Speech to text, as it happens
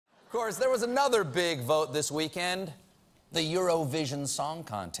Of course, there was another big vote this weekend, the Eurovision Song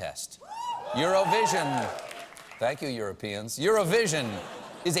Contest. Eurovision, thank you, Europeans. Eurovision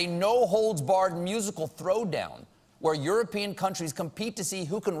is a no-holds-barred musical throwdown where European countries compete to see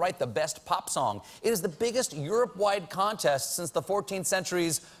who can write the best pop song. It is the biggest Europe-wide contest since the 14th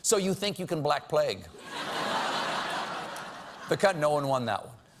century's So You Think You Can Black Plague. No one won that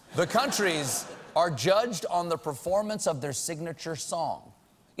one. The countries are judged on the performance of their signature song.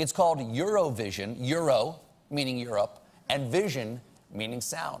 It's called Eurovision, Euro, meaning Europe, and vision, meaning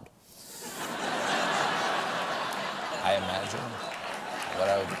sound. I imagine what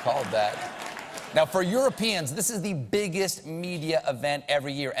I would have called that. Now, for Europeans, this is the biggest media event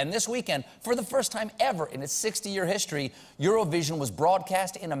every year. And this weekend, for the first time ever in its 60-year history, Eurovision was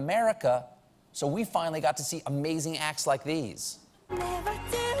broadcast in America, so we finally got to see amazing acts like these. Never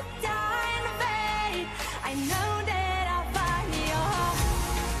to die in vain. I know that I'll find your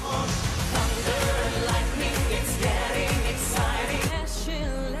heart. Thunder and lightning, it's getting exciting.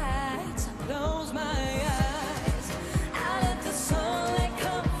 Flashing lights, I close my eyes. I let the sunlight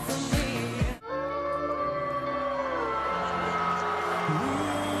come from me.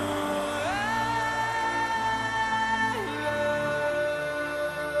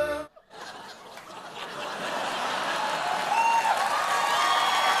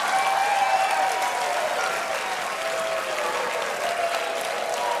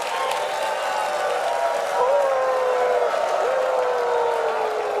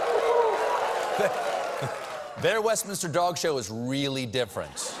 Their Westminster Dog Show is really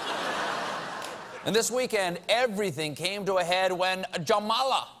different. And this weekend, everything came to a head when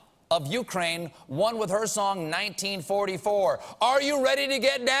Jamala of Ukraine won with her song 1944. Are you ready to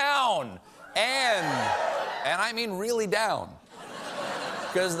get down? And I mean really down.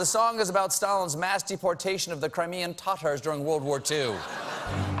 Because the song is about Stalin's mass deportation of the Crimean Tatars during World War II.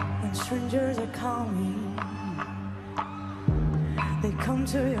 When strangers are coming, they come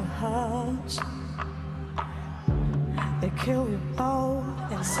to your house. They kill you all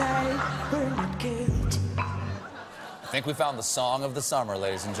and say we're not guilty. I think we found the song of the summer,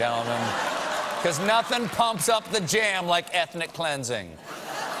 ladies and gentlemen. Because nothing pumps up the jam like ethnic cleansing.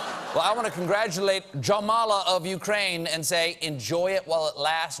 Well, I want to congratulate Jamala of Ukraine and say, enjoy it while it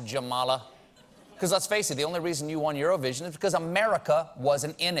lasts, Jamala. Because let's face it, the only reason you won Eurovision is because America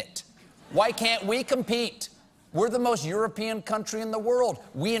wasn't in it. Why can't we compete? We're the most European country in the world.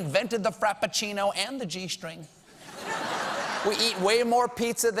 We invented the Frappuccino and the G-string. We eat way more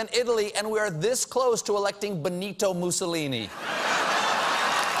pizza than Italy, and we are this close to electing Benito Mussolini.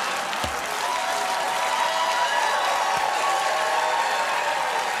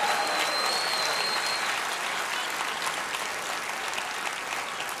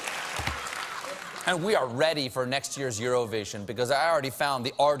 And we are ready for next year's Eurovision because I already found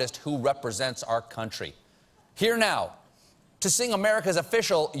the artist who represents our country. Here now, to sing America's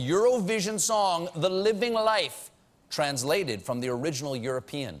official Eurovision song, The Living Life, translated from the original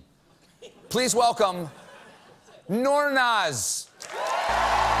European. Please welcome Nornaz.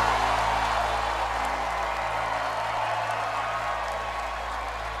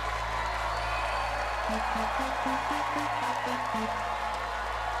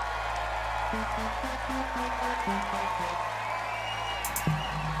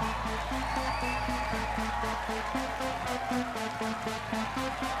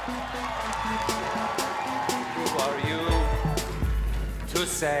 For you to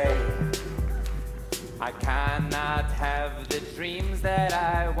say I cannot have the dreams that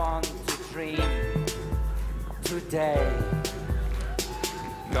I want to dream today.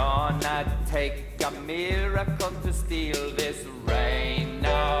 Gonna take a miracle to steal this rain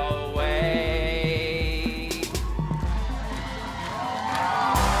away.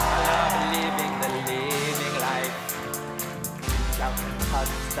 I love living the living life. Just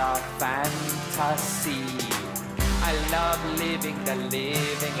touch the fantasy. I love living the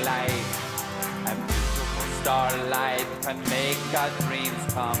living life. A beautiful starlight can make our dreams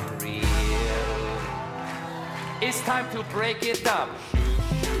come real. It's time to break it up.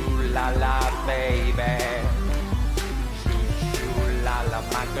 Shoo, la la, baby. Shoo, la la,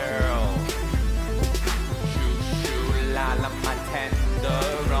 my girl. Shoo, la la, my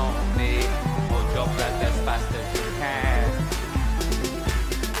tenderoni. Hold your breath as fast as you can.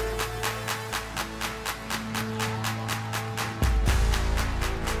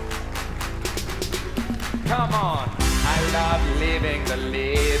 Come on, I love living the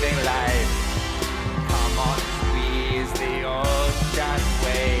living life. Come on, squeeze the ocean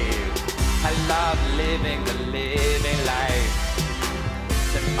wave. I love living the living life.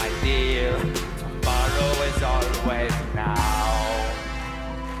 Listen, my dear, tomorrow is always now.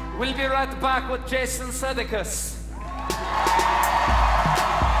 We'll be right back with Jason Sudeikis.